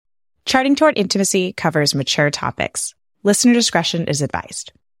Charting Toward Intimacy covers mature topics. Listener discretion is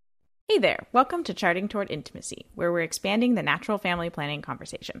advised. Hey there, welcome to Charting Toward Intimacy, where we're expanding the natural family planning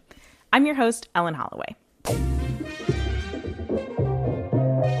conversation. I'm your host, Ellen Holloway.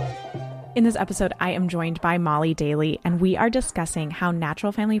 In this episode, I am joined by Molly Daly, and we are discussing how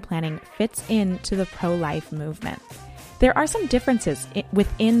natural family planning fits into the pro-life movement. There are some differences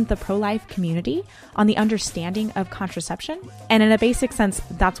within the pro-life community on the understanding of contraception, and in a basic sense,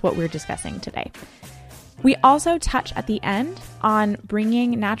 that's what we're discussing today. We also touch at the end on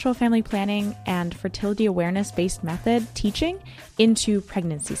bringing natural family planning and fertility awareness-based method teaching into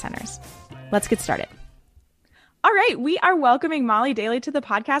pregnancy centers. Let's get started. All right, we are welcoming Molly Daly to the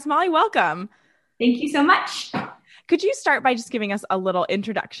podcast. Molly, welcome. Thank you so much. Could you start by just giving us a little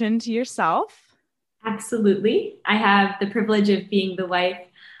introduction to yourself? Absolutely. I have the privilege of being the wife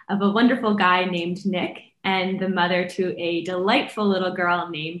of a wonderful guy named Nick and the mother to a delightful little girl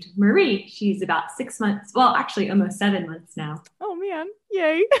named Marie. She's about 6 months, well, actually almost 7 months now. Oh man,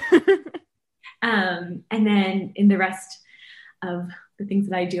 yay. And then in the rest of the things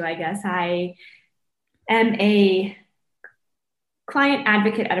that I do, I guess, I am a client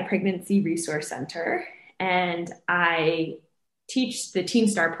advocate at a pregnancy resource center, and I teach the Teen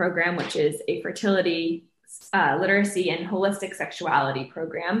Star program, which is a fertility, literacy, and holistic sexuality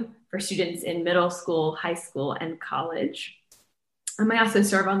program for students in middle school, high school, and college. I also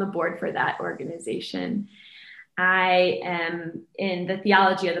serve on the board for that organization. I am in the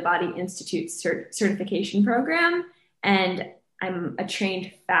Theology of the Body Institute certification program, and I'm a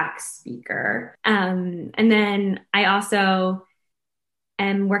trained FACS speaker. And then I also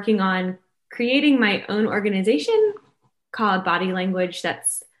am working on creating my own organization called Body Language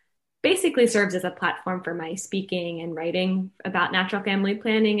that's basically serves as a platform for my speaking and writing about natural family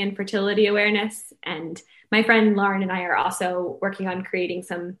planning and fertility awareness. And my friend Lauren and I are also working on creating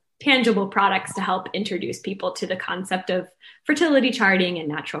some tangible products to help introduce people to the concept of fertility charting and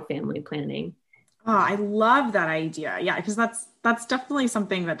natural family planning. Oh, I love that idea. Yeah, because that's definitely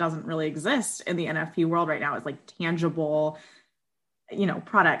something that doesn't really exist in the NFP world right now. It's like tangible,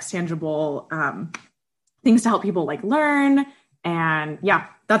 products, tangible things to help people like learn. And yeah,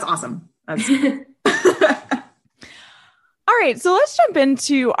 that's awesome. All right. So let's jump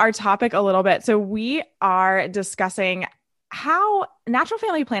into our topic a little bit. So we are discussing how natural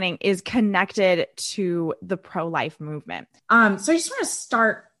family planning is connected to the pro-life movement. So I just want to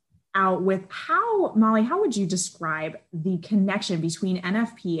start out with Molly, how would you describe the connection between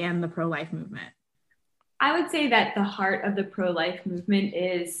NFP and the pro-life movement? I would say that the heart of the pro-life movement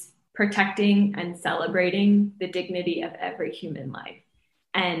is protecting and celebrating the dignity of every human life.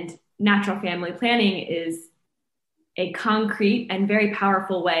 And natural family planning is a concrete and very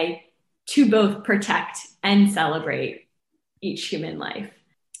powerful way to both protect and celebrate each human life.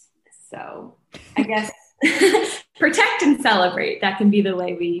 So I guess protect and celebrate, that can be the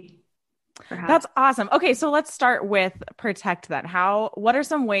way we perhaps. That's awesome. Okay, so let's start with protect then. What are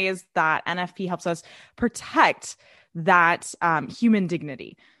some ways that NFP helps us protect that human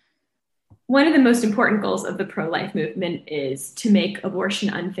dignity? One of the most important goals of the pro-life movement is to make abortion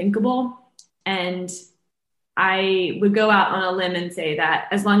unthinkable. And I would go out on a limb and say that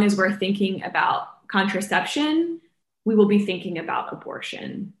as long as we're thinking about contraception, we will be thinking about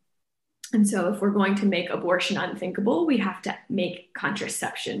abortion. And so if we're going to make abortion unthinkable, we have to make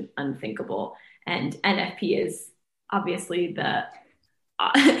contraception unthinkable. And NFP is obviously the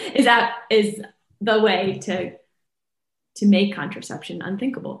way to make contraception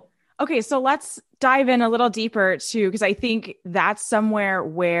unthinkable. Okay, so let's dive in a little deeper too, because I think that's somewhere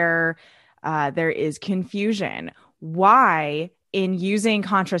where there is confusion. Why, in using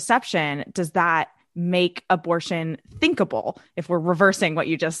contraception, does that make abortion thinkable, if we're reversing what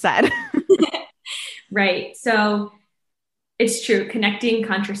you just said? Right. So it's true. Connecting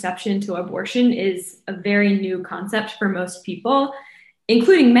contraception to abortion is a very new concept for most people,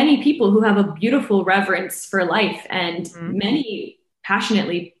 including many people who have a beautiful reverence for life and many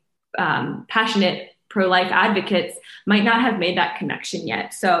passionate pro-life advocates might not have made that connection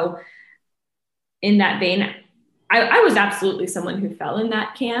yet. So in that vein, I was absolutely someone who fell in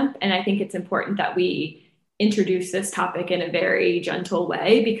that camp. And I think it's important that we introduce this topic in a very gentle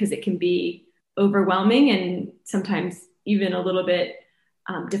way, because it can be overwhelming and sometimes even a little bit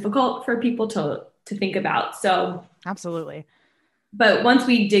difficult for people to think about. So absolutely. But once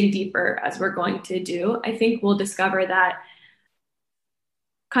we dig deeper, as we're going to do, I think we'll discover that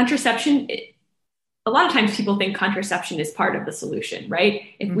contraception, a lot of times people think contraception is part of the solution, right?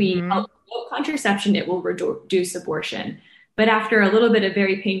 If we help contraception, it will reduce abortion. But after a little bit of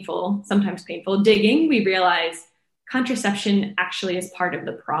very painful, sometimes painful digging, we realize contraception actually is part of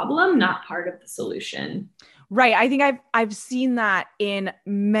the problem, not part of the solution. Right. I think I've seen that in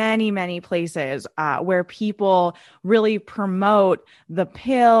many, many places where people really promote the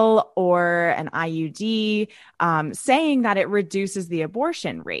pill or an IUD, saying that it reduces the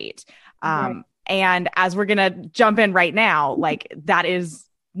abortion rate. Right. And as we're going to jump in right now, like that is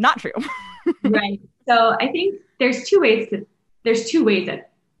not true. Right. So I think there's two ways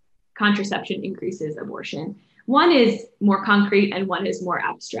that contraception increases abortion. One is more concrete and one is more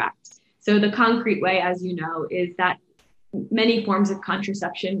abstract. So the concrete way, as you know, is that many forms of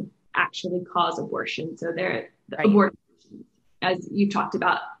contraception actually cause abortion. So they're abortions, as you've talked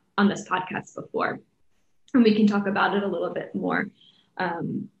about on this podcast before. And we can talk about it a little bit more.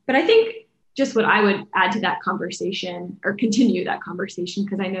 But I think just what I would add to that conversation, or continue that conversation,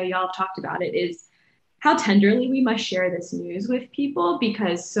 because I know y'all have talked about it, is how tenderly we must share this news with people,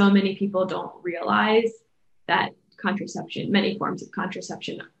 because so many people don't realize that many forms of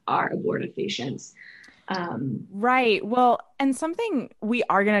contraception are abortifacients. Right. Well, and something we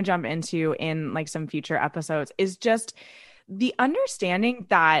are going to jump into in like some future episodes is just the understanding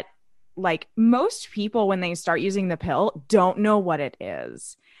that like most people, when they start using the pill, don't know what it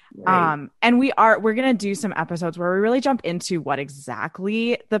is. Right. And we're going to do some episodes where we really jump into what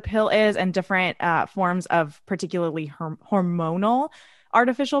exactly the pill is and different forms of particularly hormonal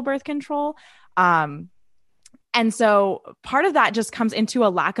artificial birth control. And so part of that just comes into a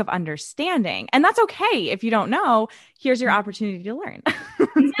lack of understanding. And that's okay. If you don't know, here's your opportunity to learn.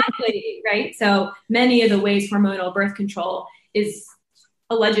 Exactly. Right. So many of the ways hormonal birth control is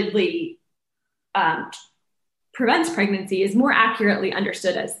allegedly prevents pregnancy is more accurately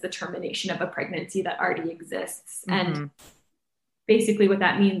understood as the termination of a pregnancy that already exists. Mm-hmm. And basically what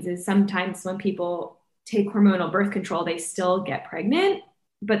that means is sometimes when people take hormonal birth control, they still get pregnant,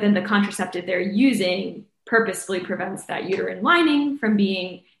 but then the contraceptive they're using purposefully prevents that uterine lining from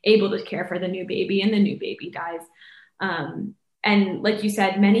being able to care for the new baby, and the new baby dies. And like you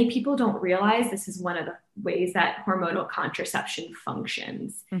said, many people don't realize this is one of the ways that hormonal contraception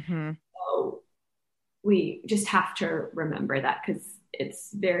functions. Mm-hmm. So we just have to remember that, because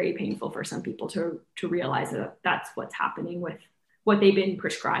it's very painful for some people to realize that that's what's happening with what they've been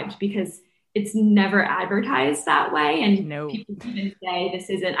prescribed, because it's never advertised that way. And people even say this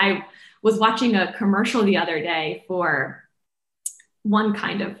isn't. I was watching a commercial the other day for one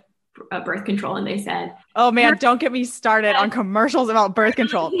kind of birth control, and they said, "Oh man, don't get me started on commercials about birth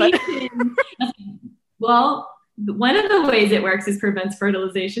control." But well, one of the ways it works is prevents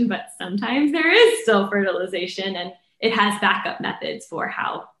fertilization, but sometimes there is still fertilization, and it has backup methods for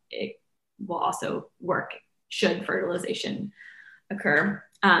how it will also work should fertilization occur.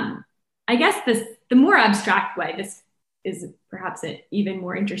 I guess the more abstract way, this is perhaps an even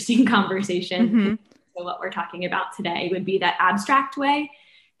more interesting conversation. Mm-hmm. So what we're talking about today would be that abstract way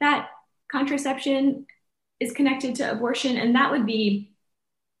that contraception is connected to abortion. And that would be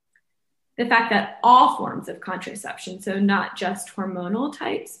the fact that all forms of contraception, so not just hormonal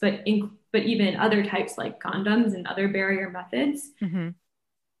types, but even other types like condoms and other barrier methods, mm-hmm.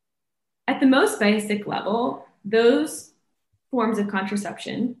 at the most basic level, those forms of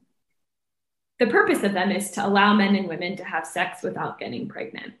contraception, the purpose of them is to allow men and women to have sex without getting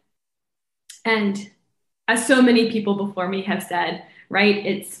pregnant. And as so many people before me have said,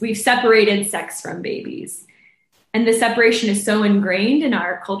 right, we've separated sex from babies. And the separation is so ingrained in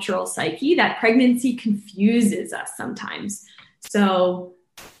our cultural psyche that pregnancy confuses us sometimes. So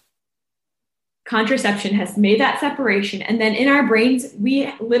contraception has made that separation. And then in our brains,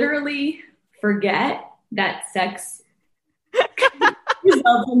 we literally forget that sex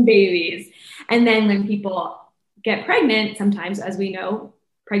results in babies. And then when people get pregnant, sometimes, as we know,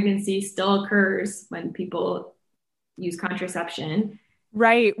 pregnancy still occurs when people use contraception.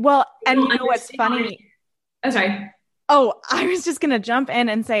 Right. Well, and you know what's funny? Oh, sorry. Oh, I was just going to jump in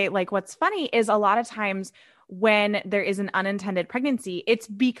and say, like, what's funny is a lot of times when there is an unintended pregnancy, it's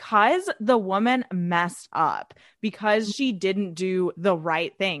because the woman messed up, because she didn't do the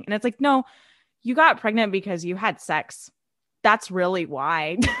right thing. And it's like, no, you got pregnant because you had sex. That's really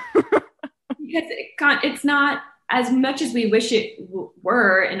why. Because it's not, as much as we wish it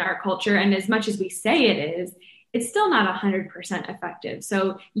were in our culture, and as much as we say it is, it's still not 100% effective.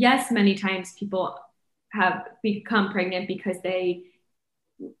 So yes, many times people have become pregnant because they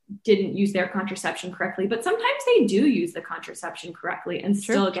didn't use their contraception correctly, but sometimes they do use the contraception correctly and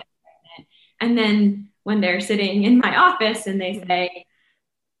still get pregnant. And then when they're sitting in my office and they say,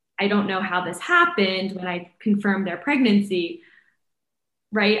 I don't know how this happened, when I confirmed their pregnancy,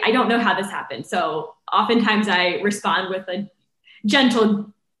 right? I don't know how this happened. So oftentimes I respond with a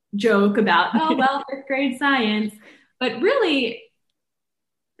gentle joke about, oh, well, fifth grade science. but really,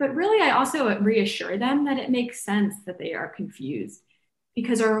 I also reassure them that it makes sense that they are confused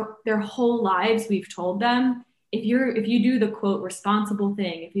because their whole lives we've told them if you do the quote responsible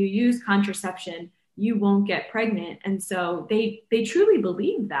thing, if you use contraception, you won't get pregnant. And so they truly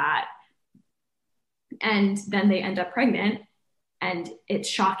believe that. And then they end up pregnant and it's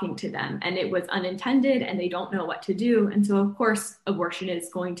shocking to them and it was unintended and they don't know what to do. And so of course abortion is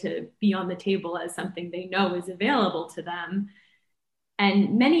going to be on the table as something they know is available to them.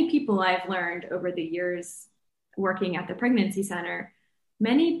 And many people I've learned over the years working at the pregnancy center,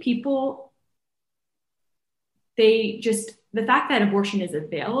 many people, the fact that abortion is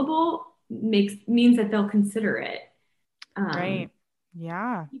available means that they'll consider it. Right.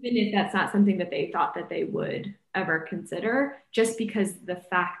 Yeah. Even if that's not something that they thought that they would ever consider, just because the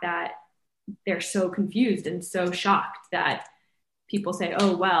fact that they're so confused and so shocked that people say,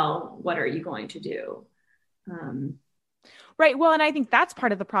 oh, well, what are you going to do? Right. Well, and I think that's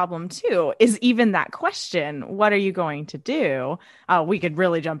part of the problem too, is even that question, what are you going to do? We could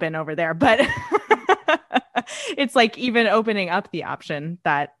really jump in over there, but it's like even opening up the option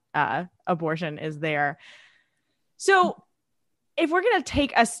that abortion is there. So if we're going to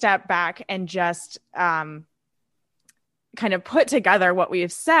take a step back and just kind of put together what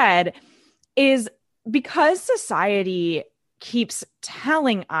we've said, is because society keeps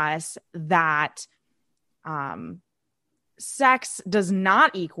telling us that sex does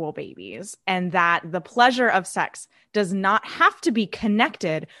not equal babies and that the pleasure of sex does not have to be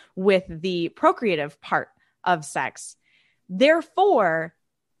connected with the procreative part of sex. Therefore,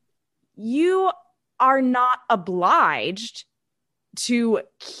 you are not obliged to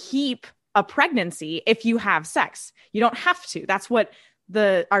keep a pregnancy if you have sex. You don't have to. That's what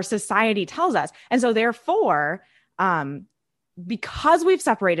our society tells us. And so therefore, because we've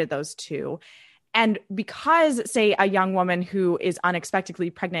separated those two, and because, say, a young woman who is unexpectedly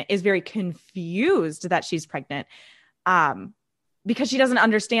pregnant is very confused that she's pregnant, because she doesn't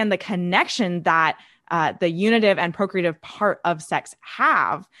understand the connection that the unitive and procreative part of sex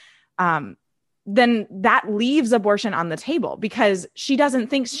have, then that leaves abortion on the table because she doesn't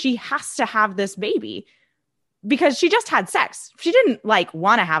think she has to have this baby because she just had sex. She didn't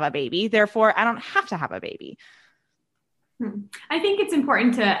want to have a baby. Therefore, I don't have to have a baby. I think it's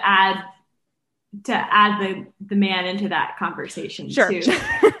important to add the man into that conversation too. So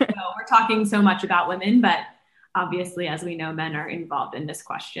we're talking so much about women, but obviously, as we know, men are involved in this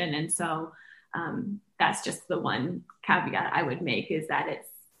question. And so that's just the one caveat I would make, is that it's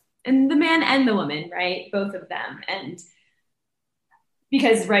and the man and the woman, right? Both of them. And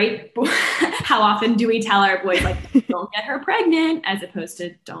because, right, how often do we tell our boys, don't get her pregnant, as opposed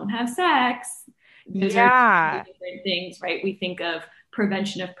to don't have sex? Those are different things, right? We think of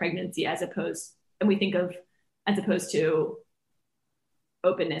prevention of pregnancy as opposed to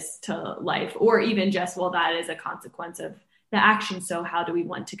openness to life, or even just, well, that is a consequence of the action. So how do we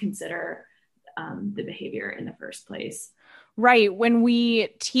want to consider the behavior in the first place? Right. When we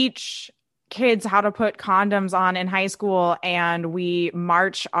teach kids how to put condoms on in high school and we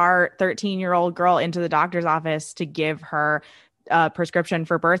march our 13-year-old girl into the doctor's office to give her a prescription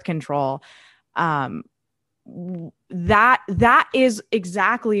for birth control, that is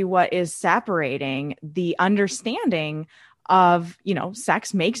exactly what is separating the understanding of,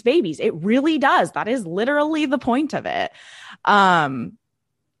 sex makes babies. It really does. That is literally the point of it.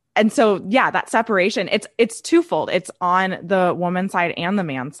 And so, yeah, that separation, it's twofold. It's on the woman's side and the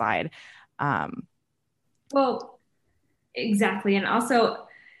man's side. Well, exactly. And also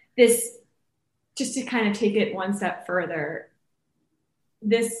this, just to kind of take it one step further,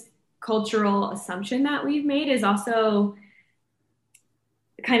 this cultural assumption that we've made is also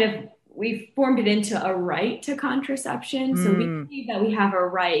we've formed it into a right to contraception. So we believe that we have a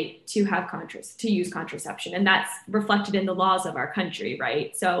right to have to use contraception, and that's reflected in the laws of our country,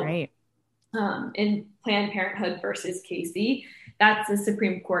 right? So in Planned Parenthood versus Casey, that's a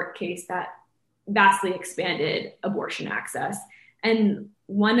Supreme Court case that vastly expanded abortion access. And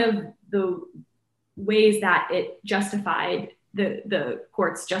one of the ways that it justified, the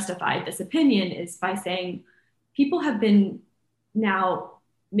courts justified this opinion, is by saying people have been now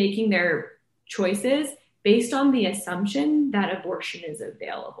making their choices based on the assumption that abortion is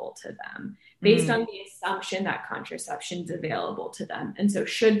available to them, based on the assumption that contraception is available to them. And so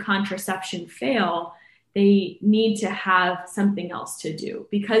should contraception fail, they need to have something else to do,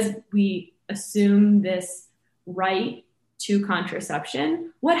 because we assume this right to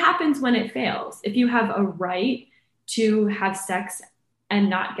contraception. What happens when it fails? If you have a right to have sex and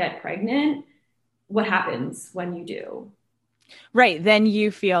not get pregnant, what happens when you do? Right. Then you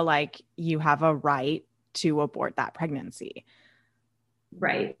feel like you have a right to abort that pregnancy.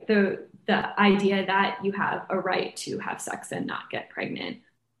 Right. The idea that you have a right to have sex and not get pregnant.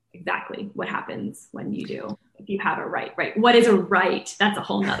 Exactly what happens when you do. If you have a right, right? What is a right? That's a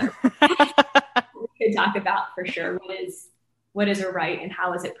whole nother we could talk about for sure. What is a right and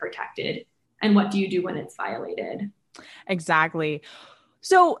how is it protected? And what do you do when it's violated? Exactly.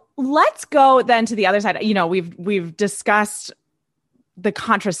 So let's go then to the other side. You know, we've discussed the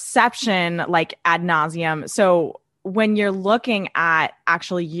contraception like ad nauseum. So when you're looking at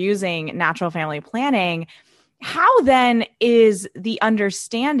actually using natural family planning, how then is the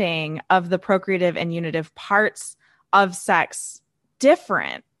understanding of the procreative and unitive parts of sex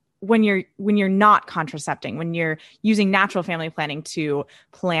different when you're not contracepting, when you're using natural family planning to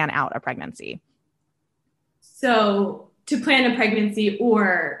plan out a pregnancy? So to plan a pregnancy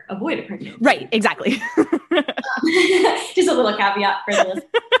or avoid a pregnancy. Right, exactly. Just a little caveat for this.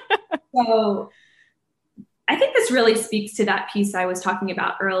 So I think this really speaks to that piece I was talking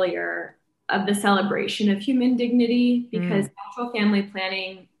about earlier of the celebration of human dignity, because natural family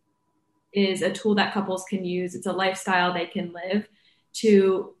planning is a tool that couples can use. It's a lifestyle they can live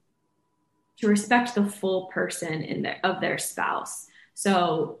to respect the full person of their spouse.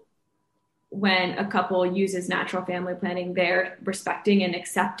 So when a couple uses natural family planning, they're respecting and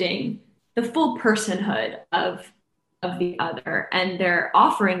accepting the full personhood of the other, and they're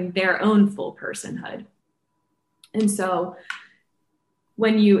offering their own full personhood. And so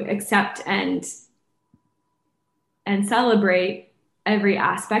when you accept and celebrate every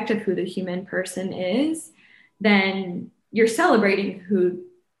aspect of who the human person is, then you're celebrating who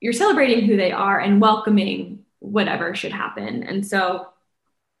they are and welcoming whatever should happen. And so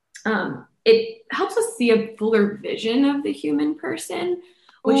it helps us see a fuller vision of the human person,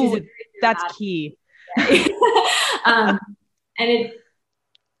 which that's key. And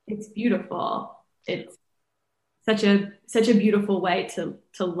it's beautiful. It's such a beautiful way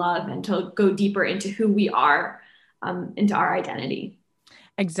to love and to go deeper into who we are, into our identity.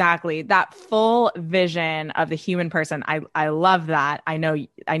 Exactly. That full vision of the human person. I love that. I know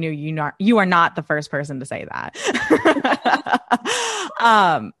you are not the first person to say that.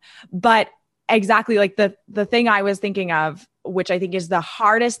 But exactly, like the thing I was thinking of, which I think is the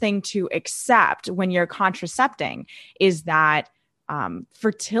hardest thing to accept when you're contracepting, is that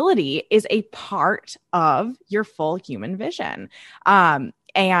fertility is a part of your full human vision.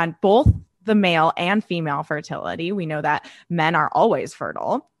 And both the male and female fertility, we know that men are always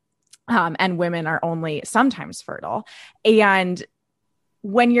fertile, and women are only sometimes fertile. And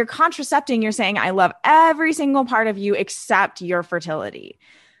when you're contracepting, you're saying, I love every single part of you except your fertility.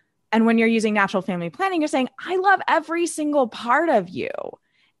 And when you're using natural family planning, you're saying, I love every single part of you.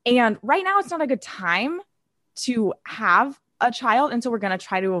 And right now, it's not a good time to have a child. And so we're going to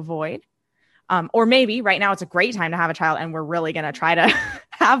try to avoid. Or maybe right now it's a great time to have a child and we're really going to try to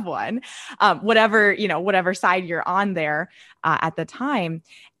have one, whatever side you're on there at the time.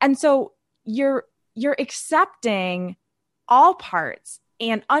 And so you're accepting all parts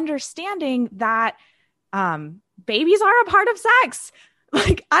and understanding that babies are a part of sex.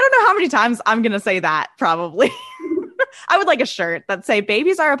 Like, I don't know how many times I'm going to say that, probably. I would like a shirt that say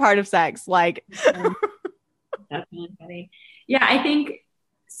babies are a part of sex. Like, that's really funny. Yeah, I think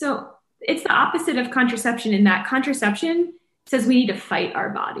so. It's the opposite of contraception in that contraception says we need to fight our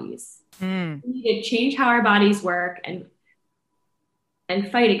bodies. We need to change how our bodies work and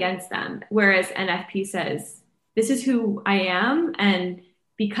fight against them. Whereas NFP says, this is who I am. And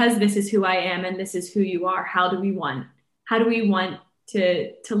because this is who I am and this is who you are, how do we want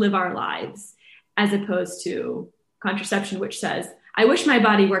to live our lives, as opposed to contraception, which says, I wish my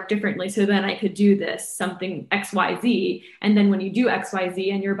body worked differently so then I could do this, something XYZ. And then when you do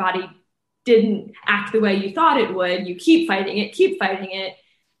XYZ and your body didn't act the way you thought it would, you keep fighting it.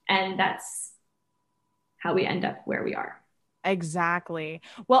 And that's how we end up where we are. Exactly.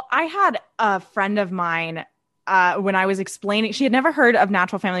 Well, I had a friend of mine when I was explaining, she had never heard of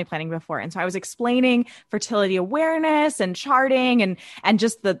natural family planning before. And so I was explaining fertility awareness and charting and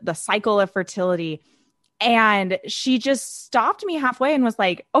just the cycle of fertility. And she just stopped me halfway and was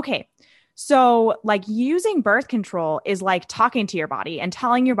like, okay, so like using birth control is like talking to your body and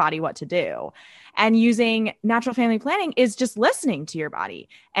telling your body what to do. And using natural family planning is just listening to your body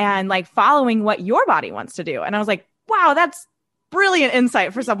and like following what your body wants to do. And I was like, wow, that's brilliant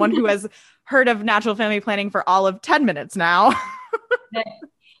insight for someone who has heard of natural family planning for all of 10 minutes now.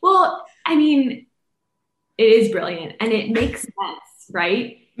 Well, I mean, it is brilliant and it makes sense,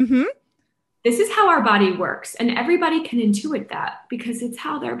 right? Mm-hmm. This is how our body works, and everybody can intuit that because it's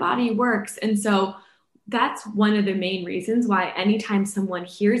how their body works. And so that's one of the main reasons why anytime someone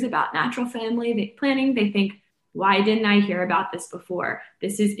hears about natural family planning, they think, why didn't I hear about this before?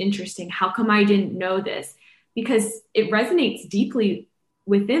 This is interesting. How come I didn't know this? Because it resonates deeply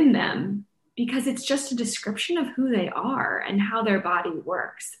within them because it's just a description of who they are and how their body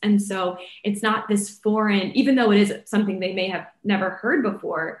works. And so it's not this foreign, even though it is something they may have never heard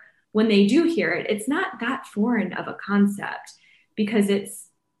before, when they do hear it, it's not that foreign of a concept because it's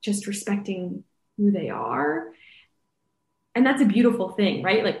just respecting who they are. And that's a beautiful thing,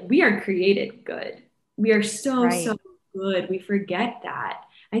 right? Like we are created good. We are so, Right. so good. We forget that.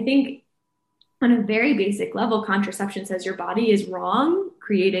 I think on a very basic level, contraception says your body is wrong,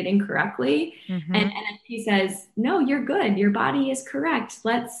 created incorrectly. And Mm-hmm. NFP says, no, you're good. Your body is correct.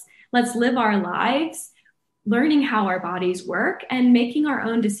 Let's live our lives learning how our bodies work and making our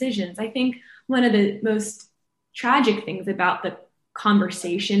own decisions. I think one of the most tragic things about the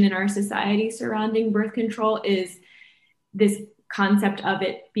conversation in our society surrounding birth control is this concept of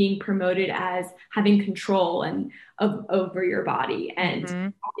it being promoted as having control and over your body and Mm-hmm.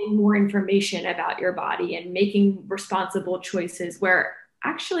 having more information about your body and making responsible choices where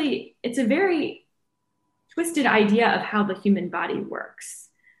actually it's a very twisted idea of how the human body works.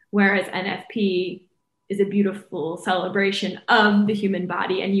 Whereas NFP is a beautiful celebration of the human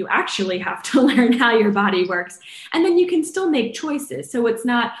body, and you actually have to learn how your body works. And then you can still make choices. So it's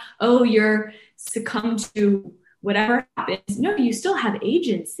not, oh, you're succumbed to whatever happens. No, you still have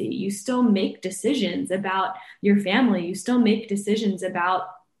agency. You still make decisions about your family. You still make decisions about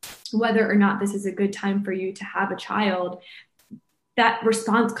whether or not this is a good time for you to have a child. That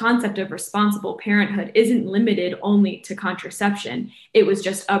response concept of responsible parenthood isn't limited only to contraception. It was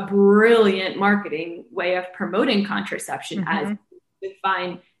just a brilliant marketing way of promoting contraception as Mm-hmm.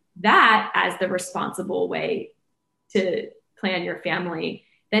 define that as the responsible way to plan your family.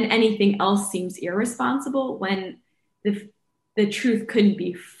 Then anything else seems irresponsible when the truth couldn't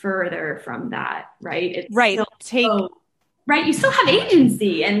be further from that, right? It's Right. still, oh, right, you still have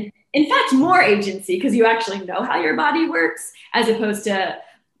agency and in fact more agency because you actually know how your body works as opposed to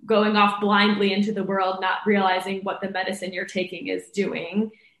going off blindly into the world not realizing what the medicine you're taking is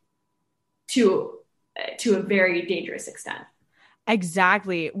doing to a very dangerous extent.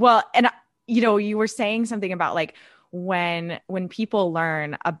 Exactly. Well, and you were saying something about like when people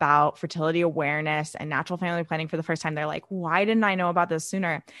learn about fertility awareness and natural family planning for the first time, they're like, why didn't I know about this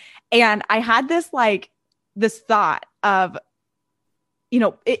sooner? And I had this thought of,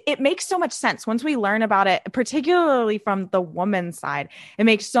 it makes so much sense once we learn about it, particularly from the woman's side. It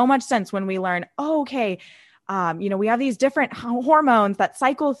makes so much sense when we learn, oh, okay, we have these different hormones that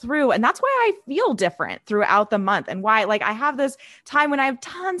cycle through. And that's why I feel different throughout the month and why, like, I have this time when I have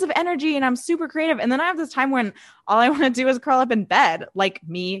tons of energy and I'm super creative. And then I have this time when all I want to do is curl up in bed, like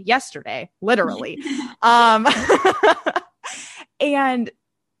me yesterday, literally. Um, and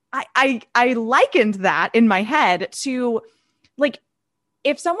I likened that in my head to like,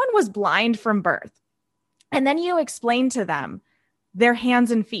 if someone was blind from birth and then you explain to them their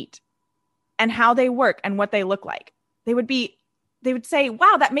hands and feet and how they work and what they look like, they would say,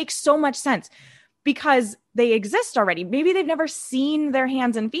 wow, that makes so much sense because they exist already. Maybe they've never seen their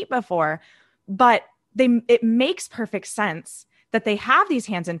hands and feet before, but it makes perfect sense that they have these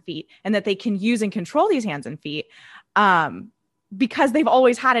hands and feet and that they can use and control these hands and feet because they've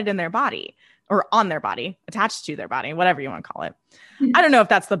always had it in their body or on their body, attached to their body, whatever you want to call it. I don't know if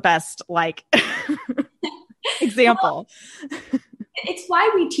that's the best example. Well, it's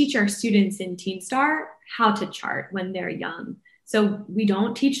why we teach our students in Teen Star how to chart when they're young. So we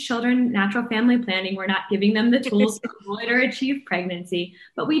don't teach children natural family planning. We're not giving them the tools to avoid or achieve pregnancy,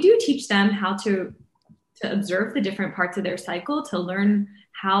 but we do teach them how to observe the different parts of their cycle, to learn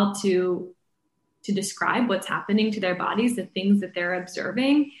how to describe what's happening to their bodies, the things that they're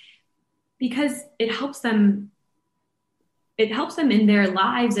observing, because it helps them in their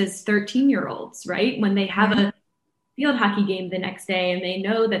lives as 13-year-olds, right? When they have a field hockey game the next day and they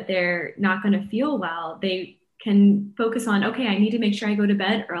know that they're not going to feel well, they can focus on, okay, I need to make sure I go to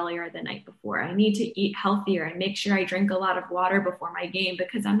bed earlier the night before. I need to eat healthier and make sure I drink a lot of water before my game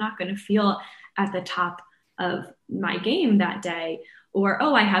because I'm not going to feel at the top of my game that day. Or,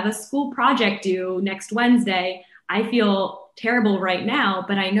 oh, I have a school project due next Wednesday. I feel terrible right now,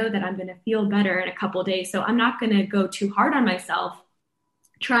 but I know that I'm going to feel better in a couple of days. So I'm not going to go too hard on myself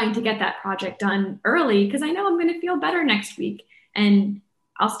trying to get that project done early because I know I'm going to feel better next week and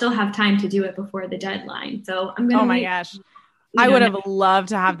I'll still have time to do it before the deadline. So I'm going to. Oh my gosh. I would have loved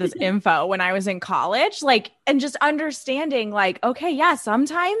to have this info when I was in college, and just understanding okay, yeah,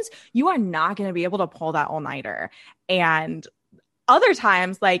 sometimes you are not going to be able to pull that all-nighter. And other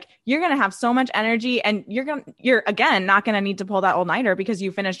times, like you're going to have so much energy and you're again, not going to need to pull that all-nighter because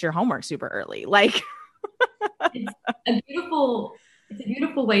you finished your homework super early. Like it's a beautiful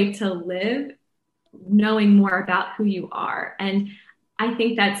way to live, knowing more about who you are. And I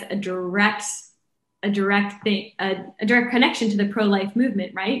think that's a direct thing, a direct connection to the pro-life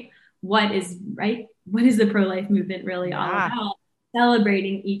movement, right? What is the pro-life movement really all about?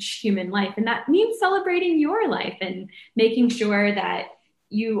 Celebrating each human life. And that means celebrating your life and making sure that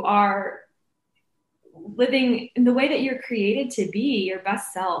you are living in the way that you're created to be, your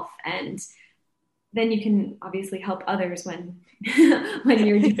best self. And then you can obviously help others when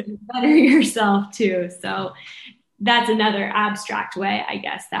you're doing better yourself too. So that's another abstract way, I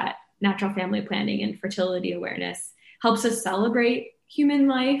guess, that natural family planning and fertility awareness helps us celebrate human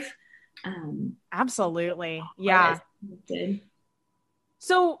life. Absolutely. Yeah.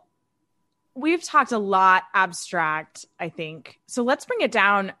 So we've talked a lot abstract, I think. So let's bring it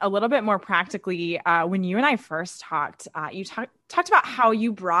down a little bit more practically. When you and I first talked, you talked about how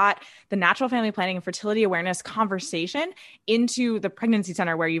you brought the natural family planning and fertility awareness conversation into the pregnancy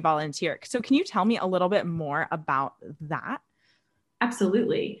center where you volunteer. So can you tell me a little bit more about that?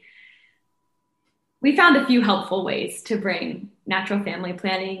 Absolutely. We found a few helpful ways to bring natural family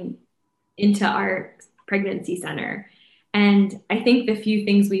planning into our pregnancy center. And I think the few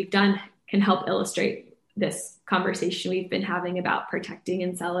things we've done can help illustrate this conversation we've been having about protecting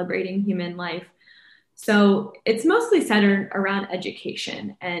and celebrating human life. So it's mostly centered around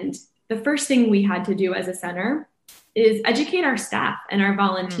education. And the first thing we had to do as a center is educate our staff and our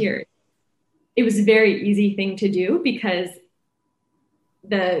volunteers. It was a very easy thing to do because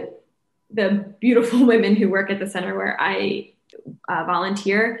the beautiful women who work at the center where I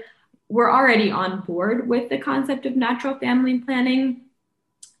volunteer were already on board with the concept of natural family planning.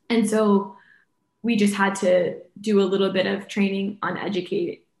 And so we just had to do a little bit of training on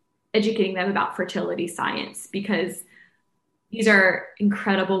educating them about fertility science, because these are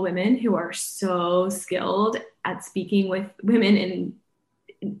incredible women who are so skilled at speaking with women in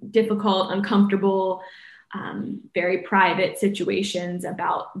difficult, uncomfortable, very private situations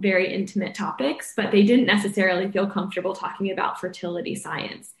about very intimate topics, but they didn't necessarily feel comfortable talking about fertility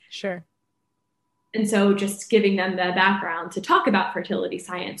science. Sure. And so just giving them the background to talk about fertility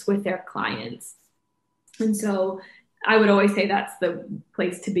science with their clients. And so I would always say that's the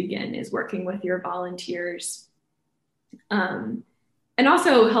place to begin, is working with your volunteers. And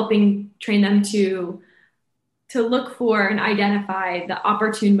also helping train them to look for and identify the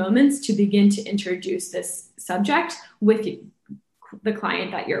opportune moments to begin to introduce this subject with the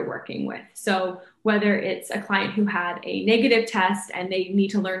client that you're working with. So whether it's a client who had a negative test and they need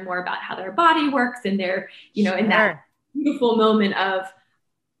to learn more about how their body works, and they're, Sure. in that beautiful moment of,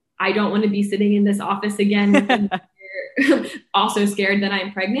 I don't want to be sitting in this office again, also scared that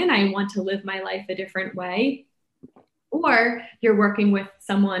I'm pregnant, I want to live my life a different way. Or you're working with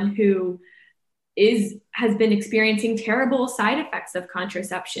someone who has been experiencing terrible side effects of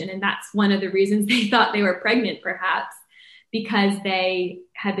contraception. And that's one of the reasons they thought they were pregnant, perhaps, because they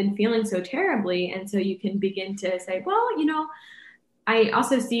had been feeling so terribly. And so you can begin to say, well, I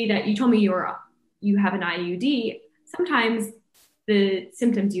also see that you told me you have an IUD. Sometimes the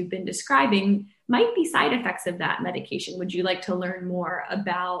symptoms you've been describing might be side effects of that medication. Would you like to learn more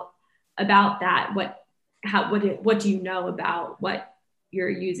about that? What do you know about what you're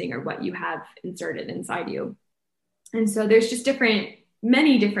using or what you have inserted inside you? And so there's just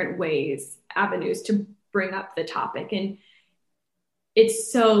many different avenues to bring up the topic. And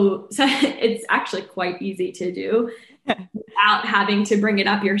it's it's actually quite easy to do without having to bring it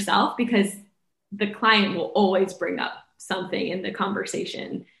up yourself, because the client will always bring up something in the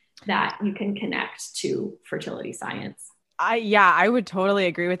conversation that you can connect to fertility science. I would totally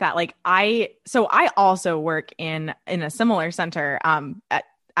agree with that. Like I also work in a similar center,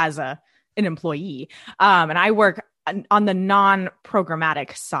 as an employee. And I work on the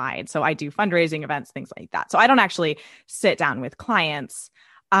non-programmatic side. So I do fundraising events, things like that. So I don't actually sit down with clients.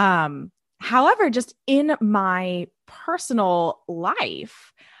 However, just in my personal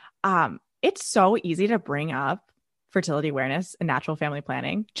life, it's so easy to bring up fertility awareness and natural family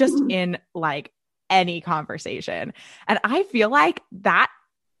planning just in like any conversation. And I feel like that,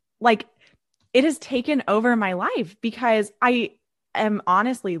 like, it has taken over my life, because I am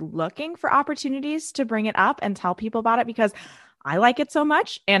honestly looking for opportunities to bring it up and tell people about it, because I like it so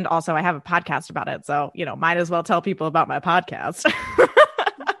much. And also I have a podcast about it. So, might as well tell people about my podcast.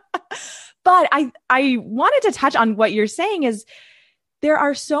 But I wanted to touch on what you're saying is there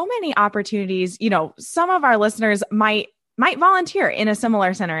are so many opportunities. Some of our listeners might might volunteer in a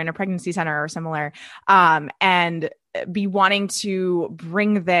similar center, in a pregnancy center or similar, and be wanting to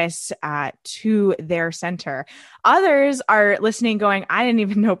bring this to their center. Others are listening going, I didn't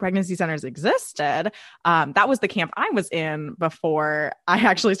even know pregnancy centers existed. That was the camp I was in before I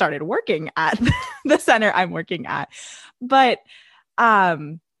actually started working at the center I'm working at. But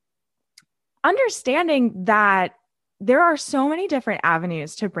understanding that there are so many different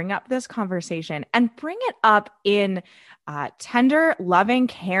avenues to bring up this conversation and bring it up in tender, loving,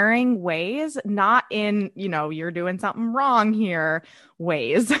 caring ways, not in, you're doing something wrong here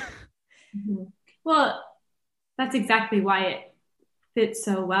ways. Mm-hmm. Well, that's exactly why it fits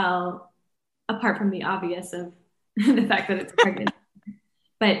so well, apart from the obvious of the fact that it's pregnant.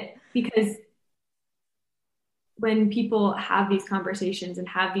 But because when people have these conversations and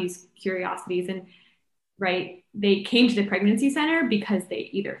have these curiosities, and right, they came to the pregnancy center because they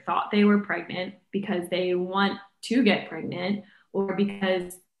either thought they were pregnant, because they want to get pregnant, or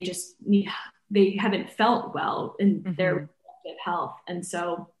because they haven't felt well in their reproductive health. And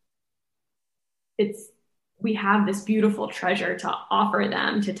so we have this beautiful treasure to offer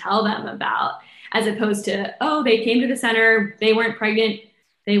them, to tell them about, as opposed to, oh, they came to the center, they weren't pregnant,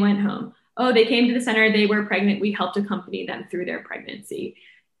 they went home. Oh, they came to the center, they were pregnant, we helped accompany them through their pregnancy.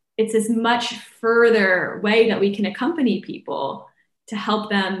 It's this much further way that we can accompany people to help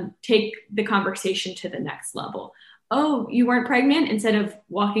them take the conversation to the next level. Oh, you weren't pregnant? Instead of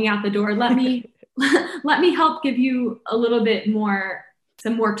walking out the door, let me help give you a little bit more,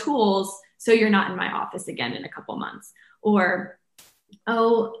 some more tools so you're not in my office again in a couple months. Or,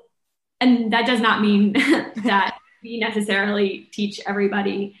 oh, and that does not mean that we necessarily teach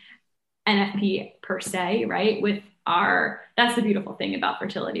everybody NFP per se, right? That's the beautiful thing about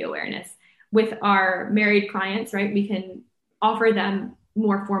fertility awareness. With our married clients, right, we can offer them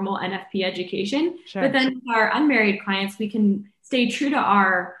more formal NFP education. Sure. But then with our unmarried clients, we can stay true to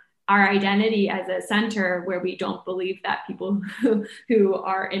our identity as a center, where we don't believe that people who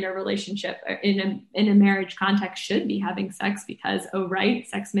are in a relationship, in a marriage context, should be having sex because, oh, right,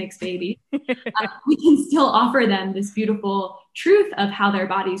 sex makes babies. We can still offer them this beautiful truth of how their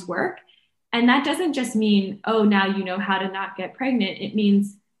bodies work. And that doesn't just mean, oh, now you know how to not get pregnant. It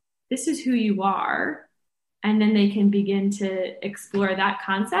means this is who you are. And then they can begin to explore that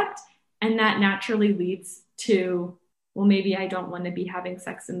concept. And that naturally leads to, well, maybe I don't want to be having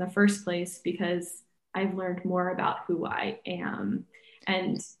sex in the first place because I've learned more about who I am.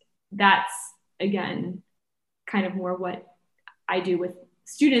 And that's, again, kind of more what I do with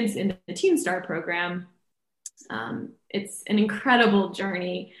students in the Teen Star program. It's an incredible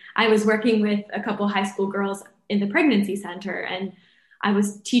journey. I was working with a couple high school girls in the pregnancy center, and I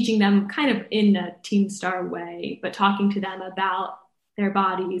was teaching them kind of in a Teen Star way, but talking to them about their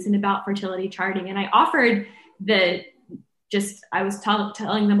bodies and about fertility charting. And I offered I was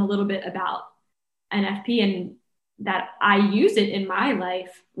telling them a little bit about NFP and that I use it in my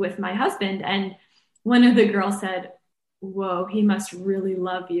life with my husband. And one of the girls said, whoa, he must really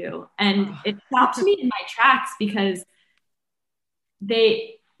love you. And it stopped me in my tracks, because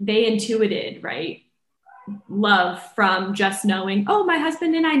they intuited, right, love from just knowing, oh, my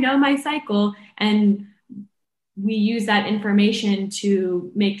husband and I know my cycle. And we use that information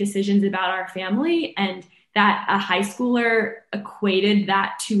to make decisions about our family. And that a high schooler equated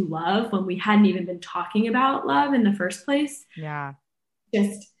that to love when we hadn't even been talking about love in the first place. Yeah.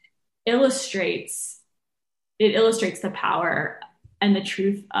 Just illustrates the power and the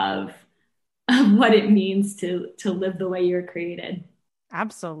truth of what it means to live the way you're created.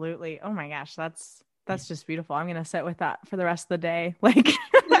 Absolutely. Oh my gosh. That's just beautiful. I'm going to sit with that for the rest of the day. Like, it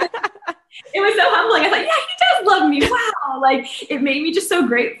was so humbling. I was like, yeah, he does love me. Wow. Like, it made me just so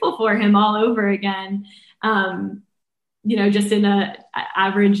grateful for him all over again. Just in a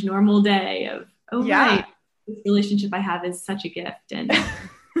average normal day of, oh, yeah, right, this relationship I have is such a gift. And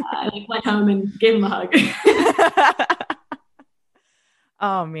I went home and gave him a hug.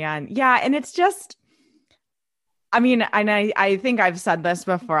 Oh man. Yeah. And it's just, I think I've said this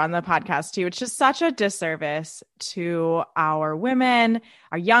before on the podcast too. It's just such a disservice to our women,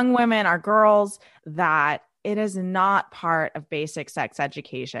 our young women, our girls, that it is not part of basic sex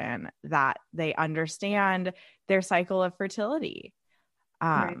education, that they understand their cycle of fertility.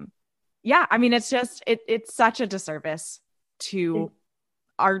 Right. Yeah. It's just, it's such a disservice to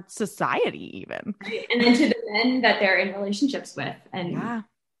our society even. Right. And then to the men that they're in relationships with and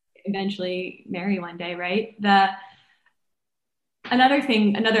eventually marry one day, right?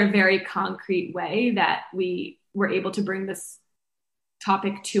 Another very concrete way that we were able to bring this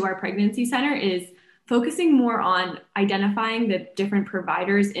topic to our pregnancy center is focusing more on identifying the different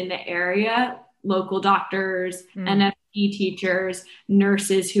providers in the area, local doctors, NFP NFP teachers,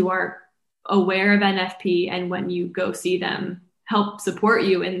 nurses who are aware of NFP, and when you go see them, help support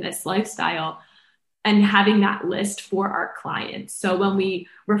you in this lifestyle, and having that list for our clients. So when we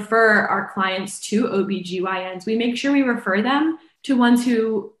refer our clients to OBGYNs, we make sure we refer them to ones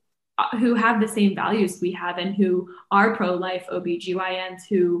who have the same values we have and who are pro-life OBGYNs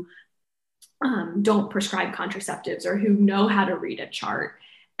who don't prescribe contraceptives or who know how to read a chart.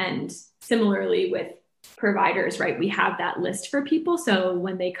 And similarly with providers, right, we have that list for people. So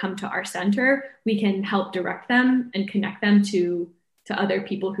when they come to our center, we can help direct them and connect them to other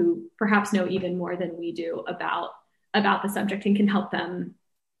people who perhaps know even more than we do about the subject and can help them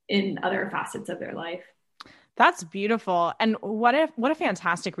in other facets of their life. That's beautiful. And what a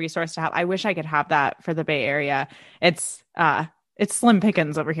fantastic resource to have. I wish I could have that for the Bay Area. It's slim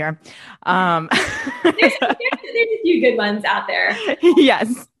pickings over here. There's a few good ones out there.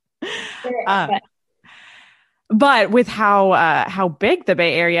 Yes. But with how big the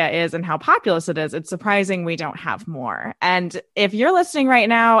Bay Area is and how populous it is, it's surprising we don't have more. And if you're listening right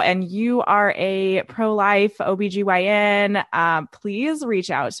now and you are a pro-life OBGYN, please reach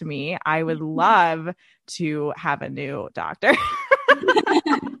out to me. I would love to have a new doctor.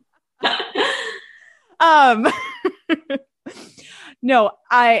 No,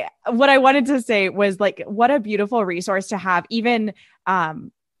 what I wanted to say was like, what a beautiful resource to have. Even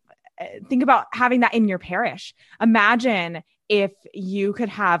think about having that in your parish. Imagine if you could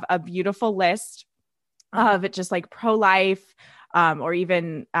have a beautiful list of just like pro-life, or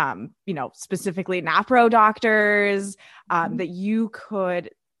even, specifically NAPRO doctors, that you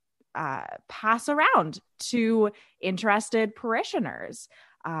could pass around to interested parishioners.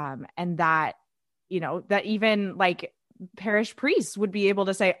 And that even like parish priests would be able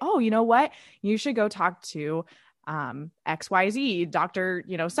to say, oh, you know what, you should go talk to XYZ doctor,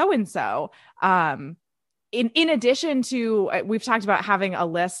 so-and-so. In addition to, we've talked about having a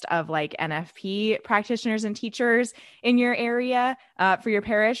list of like NFP practitioners and teachers in your area for your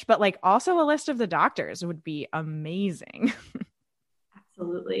parish, but like also a list of the doctors would be amazing.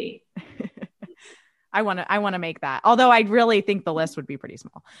 Absolutely. I want to make that. Although I really think the list would be pretty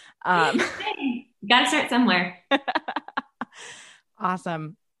small. Hey, got to start somewhere.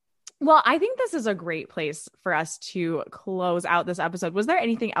 Awesome. Well, I think this is a great place for us to close out this episode. Was there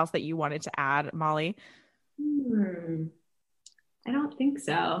anything else that you wanted to add, Molly? I don't think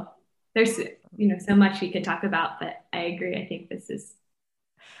so. There's, so much we could talk about, but I agree. I think this is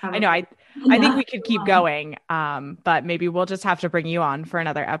I know. I think we could keep going, but maybe we'll just have to bring you on for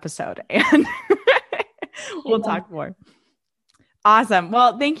another episode and we'll talk more. Awesome.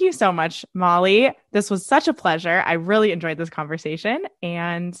 Well, thank you so much, Molly. This was such a pleasure. I really enjoyed this conversation,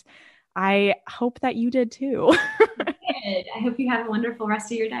 and I hope that you did too. Good. I hope you have a wonderful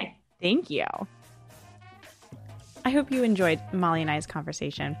rest of your day. Thank you. I hope you enjoyed Molly and I's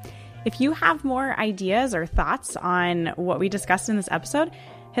conversation. If you have more ideas or thoughts on what we discussed in this episode,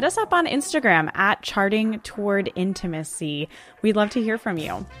 hit us up on Instagram at Charting Toward Intimacy. We'd love to hear from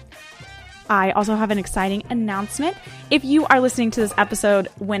you. I also have an exciting announcement. If you are listening to this episode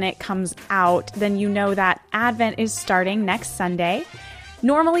when it comes out, then you know that Advent is starting next Sunday.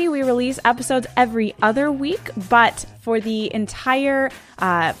 Normally, we release episodes every other week, but for the entire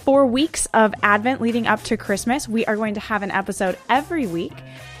 4 weeks of Advent leading up to Christmas, we are going to have an episode every week.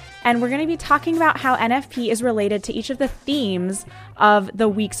 And we're going to be talking about how NFP is related to each of the themes of the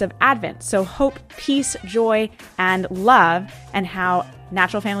weeks of Advent. So hope, peace, joy, and love, and how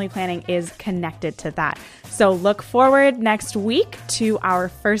natural family planning is connected to that. So look forward next week to our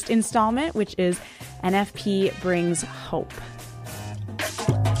first installment, which is NFP Brings Hope.